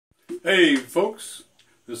Hey folks,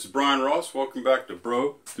 this is Brian Ross. Welcome back to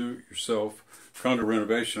Bro Do It Yourself Condo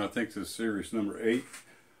Renovation. I think this is series number 8.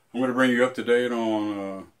 I'm going to bring you up to date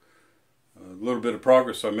on a little bit of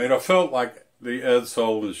progress I made. I felt like the Ed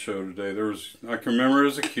Sullivan show today. I can remember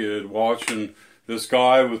as a kid watching this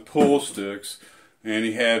guy with pool sticks, and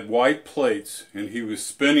he had white plates, and he was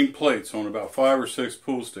spinning plates on about 5 or 6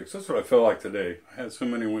 pool sticks. That's what I felt like today. I had so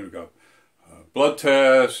many when we got blood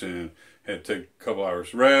tests and had to take a couple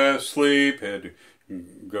hours rest, sleep, had to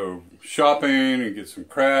go shopping and get some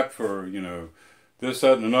crap for, this,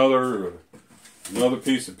 that, and another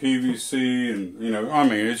piece of PVC, and, I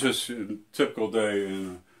mean, it's just a typical day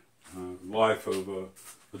in the life of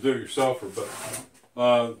a do-it-yourselfer.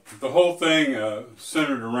 But the whole thing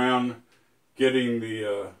centered around getting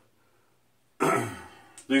the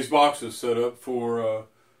these boxes set up for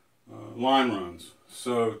line runs.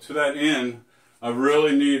 So to that end, I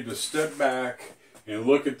really need to step back and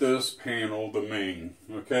look at this panel, the main.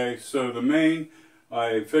 Okay, so the main,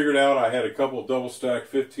 I figured out I had a couple of double stack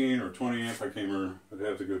 15 or 20 amp. I can't remember. I'd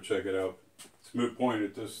have to go check it out. It's a moot point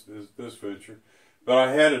at this venture. But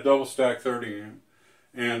I had a double stack 30 amp,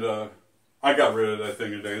 and I got rid of that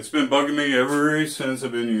thing today. It's been bugging me ever since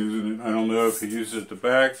I've been using it. I don't know if he used it to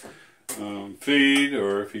back feed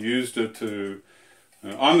or if he used it to.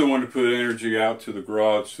 I'm the one to put energy out to the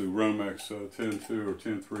garage through Romex 10.2 or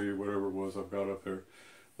 10.3, whatever it was I've got up there.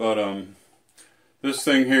 But this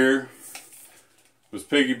thing here was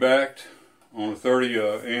piggybacked on a 30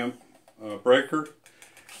 amp breaker,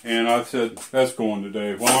 and I said, that's going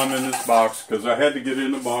today. While I'm in this box, because I had to get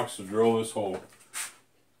in the box to drill this hole.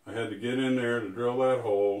 I had to get in there to drill that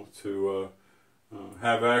hole to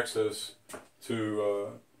have access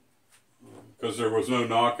to because there was no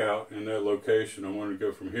knockout in that location. I wanted to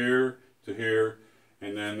go from here to here,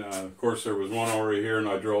 and then of course there was one already here, and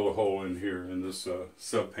I drilled a hole in here in this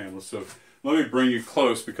sub panel. So let me bring you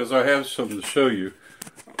close because I have something to show you.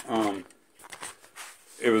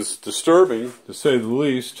 It was disturbing to say the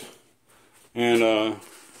least, and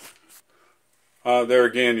there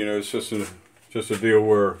again, it's just a deal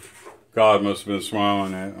where God must have been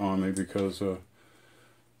smiling on me because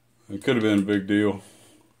it could have been a big deal.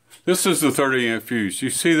 This is the 30 amp fuse. You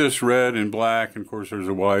see this red and black, and of course there's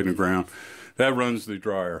a white and ground. That runs the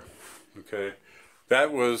dryer. Okay,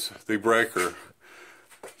 that was the breaker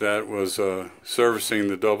that was servicing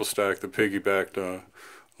the double stack, the piggybacked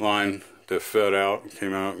line that fed out and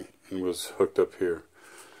came out and was hooked up here.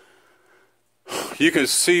 You can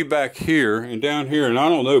see back here and down here, and I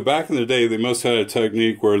don't know, back in the day they must have had a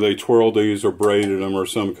technique where they twirled these or braided them or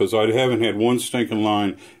something, because I haven't had one stinking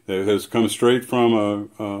line that has come straight from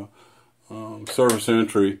a service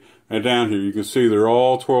entry. And down here you can see they're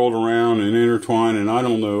all twirled around and intertwined, and I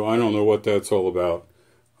don't know what that's all about.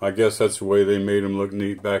 I guess that's the way they made them look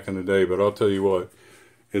neat back in the day, but I'll tell you what,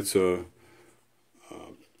 it's a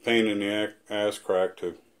pain in the ass crack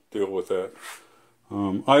to deal with that.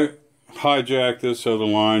 I hijacked this other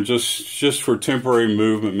line just for temporary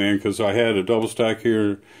movement, man, because I had a double stack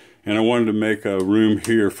here and I wanted to make a room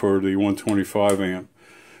here for the 125 amp.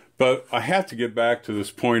 But I have to get back to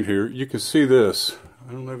this point here. You can see this.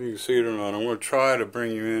 I don't know if you can see it or not. I'm going to try to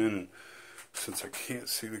bring you in, and since I can't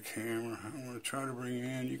see the camera, I'm going to try to bring you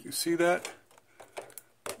in. You can see that?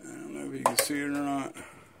 I don't know if you can see it or not.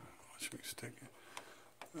 Watch me stick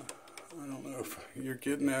it. I don't know if you're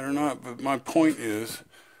getting that or not, but my point is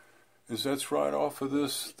that's right off of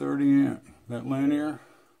this 30 amp, that linear.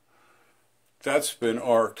 That's been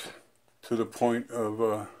arced to the point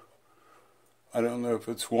of, I don't know if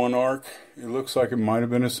it's one arc. It looks like it might have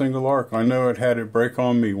been a single arc. I know it had it break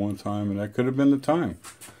on me one time, and that could have been the time.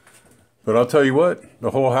 But I'll tell you what,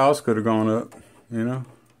 the whole house could have gone up, The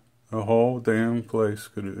whole damn place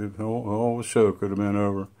could have, the whole show could have been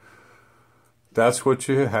over. That's what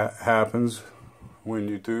happens when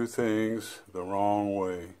you do things the wrong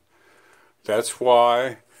way. That's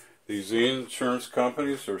why these insurance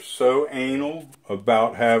companies are so anal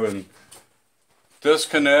about having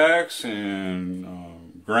disconnects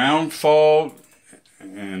and ground fault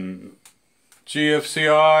and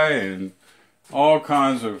GFCI and all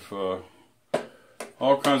kinds of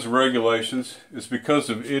regulations. It's because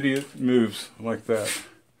of idiot moves like that.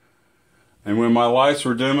 And when my lights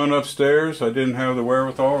were dimming upstairs, I didn't have the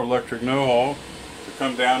wherewithal or electric know-how to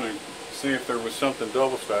come down and see if there was something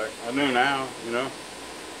double stacked. I knew now,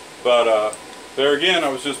 But there again, I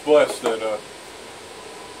was just blessed that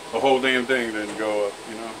the whole damn thing didn't go up,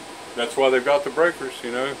 That's why they've got the breakers,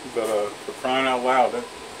 But for crying out loud, it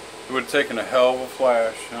would have taken a hell of a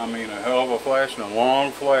flash. I mean, a hell of a flash and a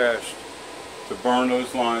long flash to burn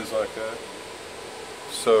those lines like that.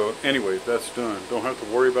 So anyway, that's done. Don't have to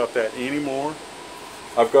worry about that anymore.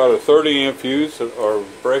 I've got a 30 amp fuse or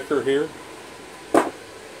breaker here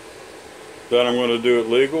that I'm going to do it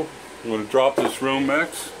legal. I'm going to drop this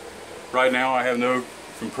Romex. Right now I have no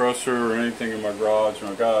compressor or anything in my garage, and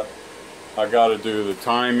I got to do the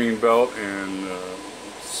timing belt and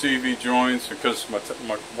CV joints because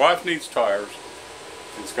my wife needs tires.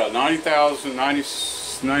 It's got 90,000,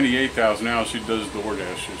 98,000 now. She does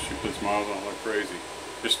DoorDash. She puts miles on like crazy.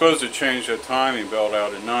 You're supposed to change that timing belt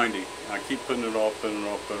out at 90. I keep putting it off.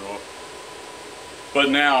 But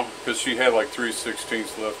now, because she had like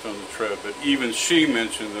 3/16 left on the tread, but even she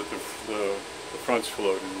mentioned that the front's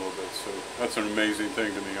floating a little bit. So that's an amazing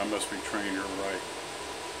thing to me. I must be training her right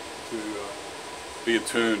to be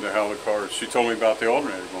attuned to how the car is. She told me about the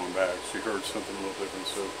alternator going back. She heard something a little different.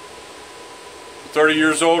 So 30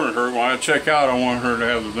 years older than her, when I check out, I want her to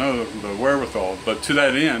have the wherewithal. But to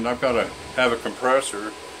that end, I've got to have a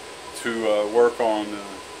compressor to work on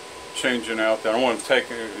changing out that. I want to take,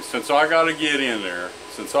 since I got to get in there,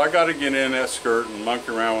 since I got to get in that skirt and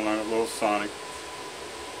monkey around with that little Sonic,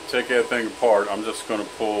 take that thing apart, I'm just going to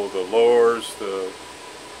pull the lowers, the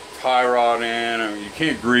tie rod in. I mean, you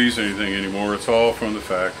can't grease anything anymore. It's all from the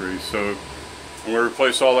factory. So I'm going to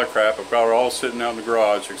replace all that crap. I've got it all sitting out in the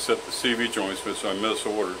garage except the CV joints, which I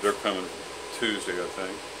misordered. They're coming Tuesday, I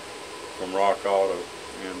think, from Rock Auto.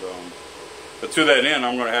 And but to that end,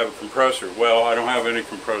 I'm going to have a compressor. Well, I don't have any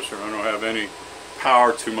compressor. I don't have any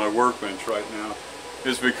power to my workbench right now.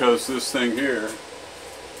 It's because this thing here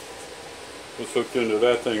was hooked into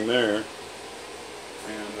that thing there,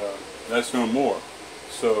 and that's no more.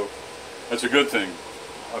 So that's a good thing.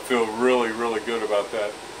 I feel really, really good about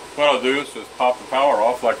that. What I'll do is just pop the power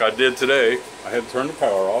off like I did today. I had to turn the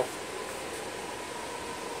power off.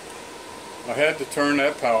 I had to turn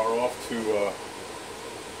that power off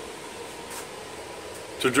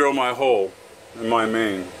to drill my hole in my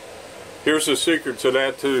main. Here's the secret to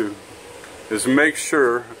that too, is make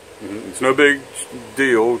sure, it's no big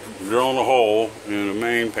deal drilling a hole in a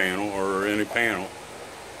main panel or any panel,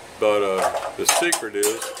 but the secret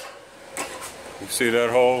is, you see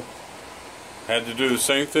that hole? Had to do the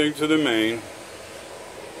same thing to the main,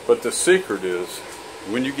 but the secret is,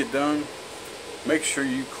 when you get done, make sure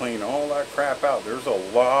you clean all that crap out. There's a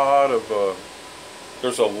lot of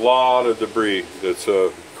debris that's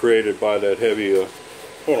created by that heavy.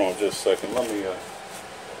 Hold on just a second. Let me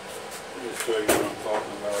show you what I'm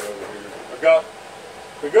talking about over here.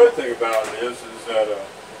 The good thing about it is that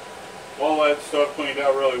all that stuff cleaned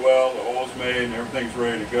out really well. The hole's made and everything's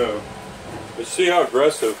ready to go. But see how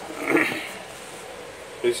aggressive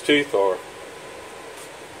his teeth are.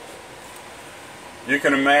 You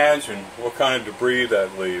can imagine what kind of debris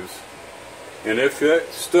that leaves. And if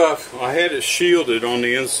that stuff, I had it shielded on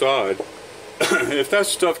the inside, if that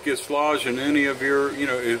stuff gets lodged in any of your, you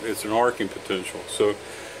know, it's an arcing potential. So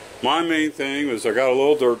my main thing was I got a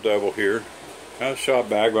little dirt devil here. I shot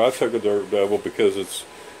back, but I took a dirt devil because it's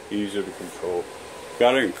easier to control.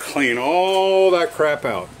 Got to clean all that crap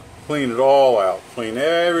out. Clean it all out. Clean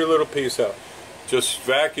every little piece out. Just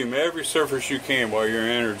vacuum every surface you can while your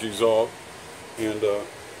energy's off. And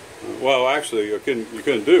well, actually, you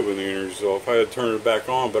couldn't do it when the energy's off. I had to turn it back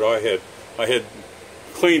on, but I had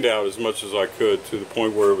cleaned out as much as I could to the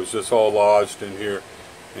point where it was just all lodged in here.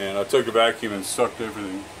 And I took a vacuum and sucked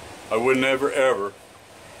everything. I would never ever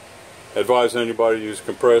advise anybody to use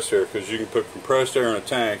compressed air, because you can put compressed air in a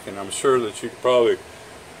tank, and I'm sure that you could probably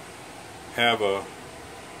have a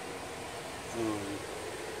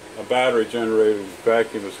battery generated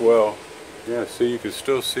vacuum as well. Yeah, see, you can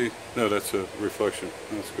still see. No, that's a reflection.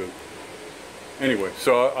 That's good. Anyway,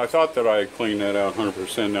 so I thought that I had cleaned that out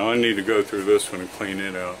 100%. Now I need to go through this one and clean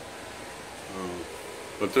it out.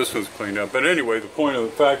 But this one's cleaned out. But anyway, the point of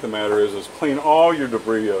the fact of the matter is clean all your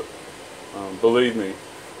debris up. Believe me,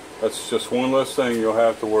 that's just one less thing you'll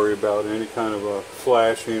have to worry about, any kind of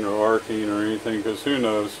flashing or arcing or anything, because who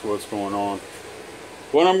knows what's going on.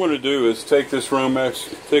 What I'm going to do is take this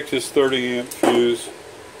Romex, take this 30 amp fuse,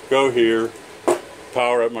 go here,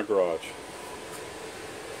 power up my garage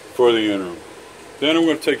for the interim. Then I'm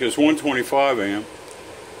going to take this 125 amp.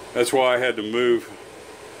 That's why I had to move.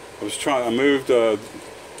 I moved,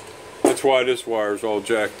 that's why this wire's all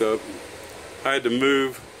jacked up. I had to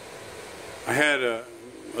move. I had a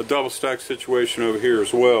double stack situation over here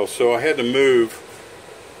as well, so I had to move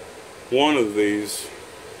one of these.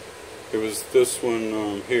 It was this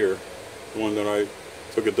one here, the one that I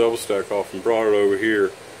took a double stack off and brought it over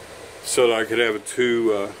here, so that I could have a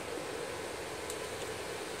two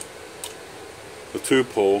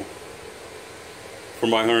pole for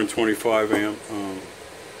my 125 amp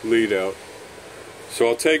lead out. So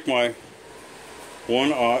I'll take my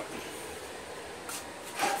 1/0.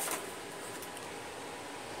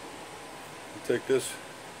 Take this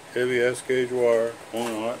heavy S gauge wire,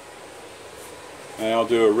 1/0, and I'll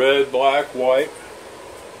do a red, black, white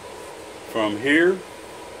from here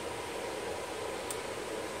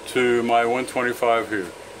to my 125 here.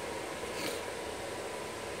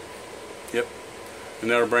 Yep. And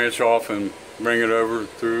that'll branch off and bring it over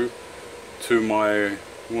through to my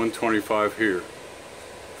 125 here.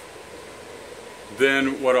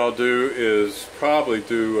 Then what I'll do is probably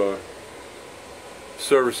do a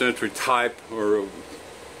service entry type or a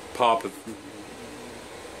pop.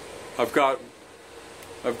 I've got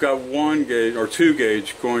 1 gauge or 2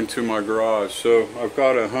 gauge going to my garage, so I've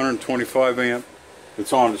got a 125 amp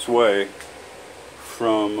that's on its way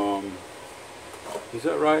from is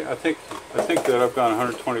that right? I think that I've got a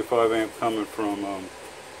 125 amp coming from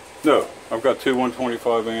no, I've got 2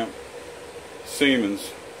 125 amp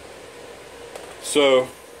Siemens. So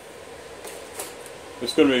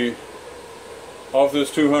it's going to be off this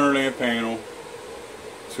 200 amp panel.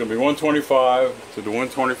 It's going to be 125 to the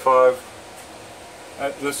 125.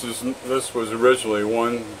 This was originally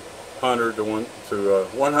 100 to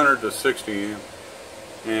 100 to 60 amp,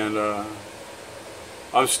 and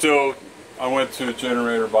I went to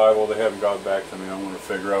Generator Bible. They haven't got back to me. I want to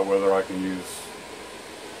figure out whether I can use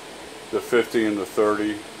the 50 and the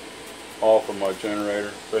 30 off of my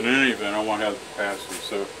generator. But in any event, I want to have the capacity.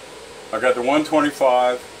 So I got the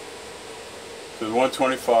 125 to the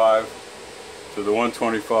 125 to the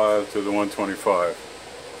 125 to the 125.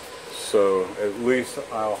 So at least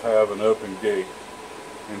I'll have an open gate.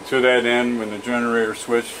 And to that end, when the generator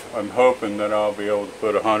switch, I'm hoping that I'll be able to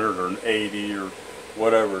put 100 or an 80 or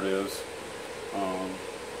whatever it is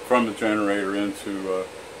from the generator into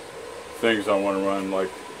things I want to run.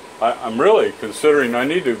 Like I'm really considering, I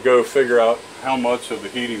need to go figure out how much of the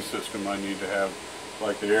heating system I need to have,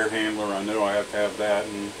 like the air handler. I know I have to have that,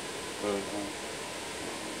 and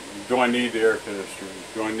do I need the air conditioner?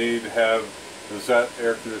 Do I need to have, does that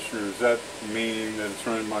air conditioner, does that mean that it's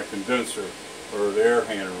running my condenser? Or the air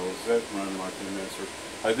handler, is that running my condenser?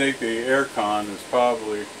 I think the air con is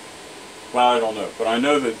probably, well, I don't know, but I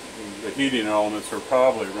know that the heating elements are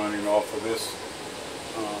probably running off of this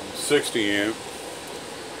 60 amp.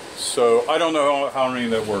 So I don't know how any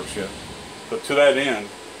of that works yet. But to that end,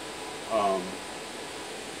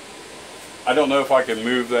 I don't know if I can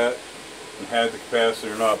move that and have the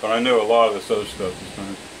capacity or not, but I know a lot of this other stuff is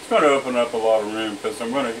going to open up a lot of room, because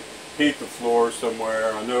I'm going to heat the floor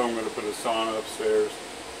somewhere. I know I'm going to put a sauna upstairs,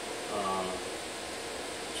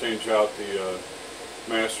 change out the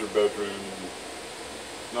master bedroom.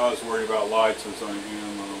 Not as worried about lights as I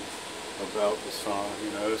am about the sauna.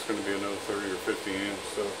 You know, it's going to be another 30 or 50 amps.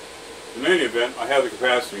 So in any event, I have the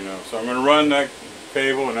capacity now. So I'm going to run that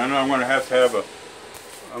cable, and then I'm going to have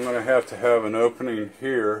to have an opening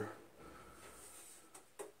here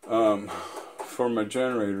for my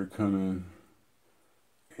generator to come in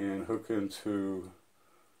and hook into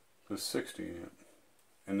the 60 amp,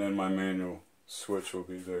 and then my manual switch will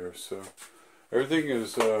be there. So everything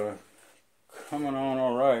is coming on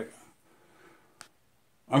all right.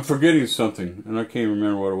 I'm forgetting something, and I can't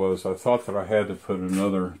remember what it was. I thought that I had to put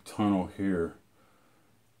another tunnel here.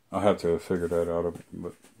 I'll have to figure that out,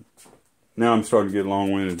 but now I'm starting to get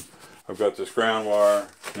long-winded. I've got this ground wire,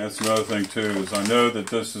 and that's another thing too, is I know that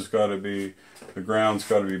this has got to be, the ground's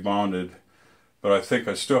got to be bonded, but I think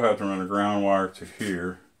I still have to run a ground wire to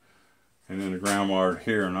here, and then a ground wire to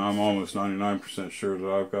here, and I'm almost 99% sure that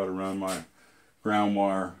I've got to run my ground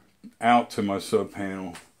wire out to my sub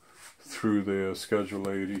panel through the Schedule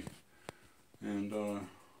 80, and then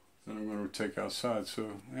I'm going to take outside.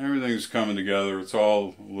 So everything's coming together. It's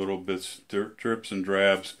all little bits, drips and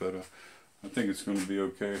drabs, but I think it's going to be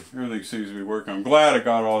okay. Everything seems to be working. I'm glad I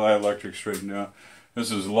got all that electric straightened out.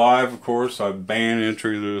 This is live, of course. I ban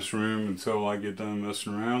entry to this room until I get done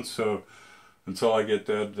messing around. So until I get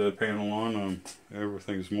that panel on,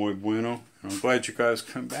 everything's muy bueno. And I'm glad you guys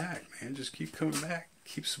come back, man. Just keep coming back.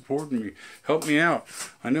 Keep supporting me. Help me out.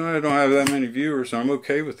 I know I don't have that many viewers. I'm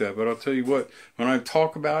okay with that. But I'll tell you what, when I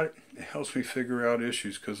talk about it, it helps me figure out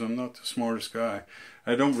issues, because I'm not the smartest guy.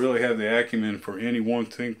 I don't really have the acumen for any one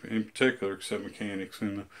thing in particular except mechanics,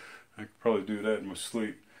 and I could probably do that in my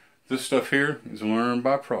sleep. This stuff here is learned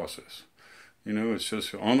by process. You know, it's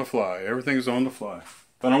just on the fly. Everything's on the fly.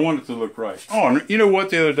 But I want it to look right. Oh, and you know what?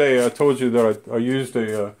 The other day I told you that I used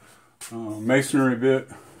a masonry bit.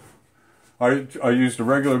 I used a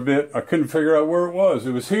regular bit. I couldn't figure out where it was.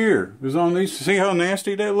 It was here. It was on these. See how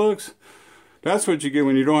nasty that looks? That's what you get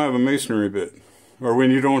when you don't have a masonry bit, or when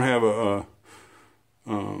you don't have a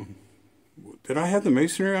Did I have the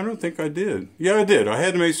masonry? I don't think I did. Yeah, I did. I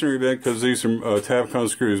had the masonry bent because these are Tabcon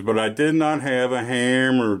screws, but I did not have a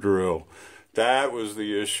hammer drill. That was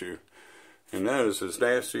the issue. And that is as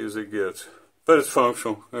nasty as it gets. But it's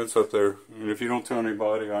functional. It's up there. And if you don't tell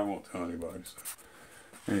anybody, I won't tell anybody.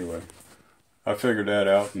 So anyway, I figured that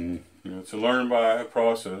out, and you know, it's a learn by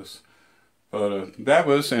process. But that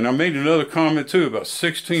was, and I made another comment too about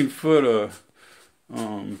 16-foot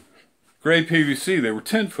gray PVC. They were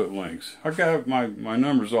 10-foot lengths. I got my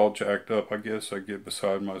numbers all jacked up. I guess I get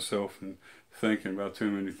beside myself and thinking about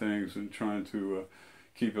too many things and trying to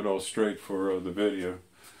keep it all straight for the video.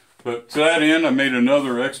 But to that end, I made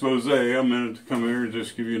another expose. I meant to come here and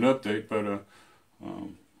just give you an update, but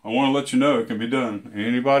I want to let you know it can be done.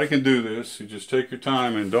 Anybody can do this. You just take your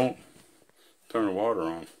time and don't turn the water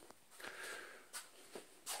on.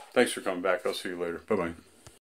 Thanks for coming back. I'll see you later. Bye-bye.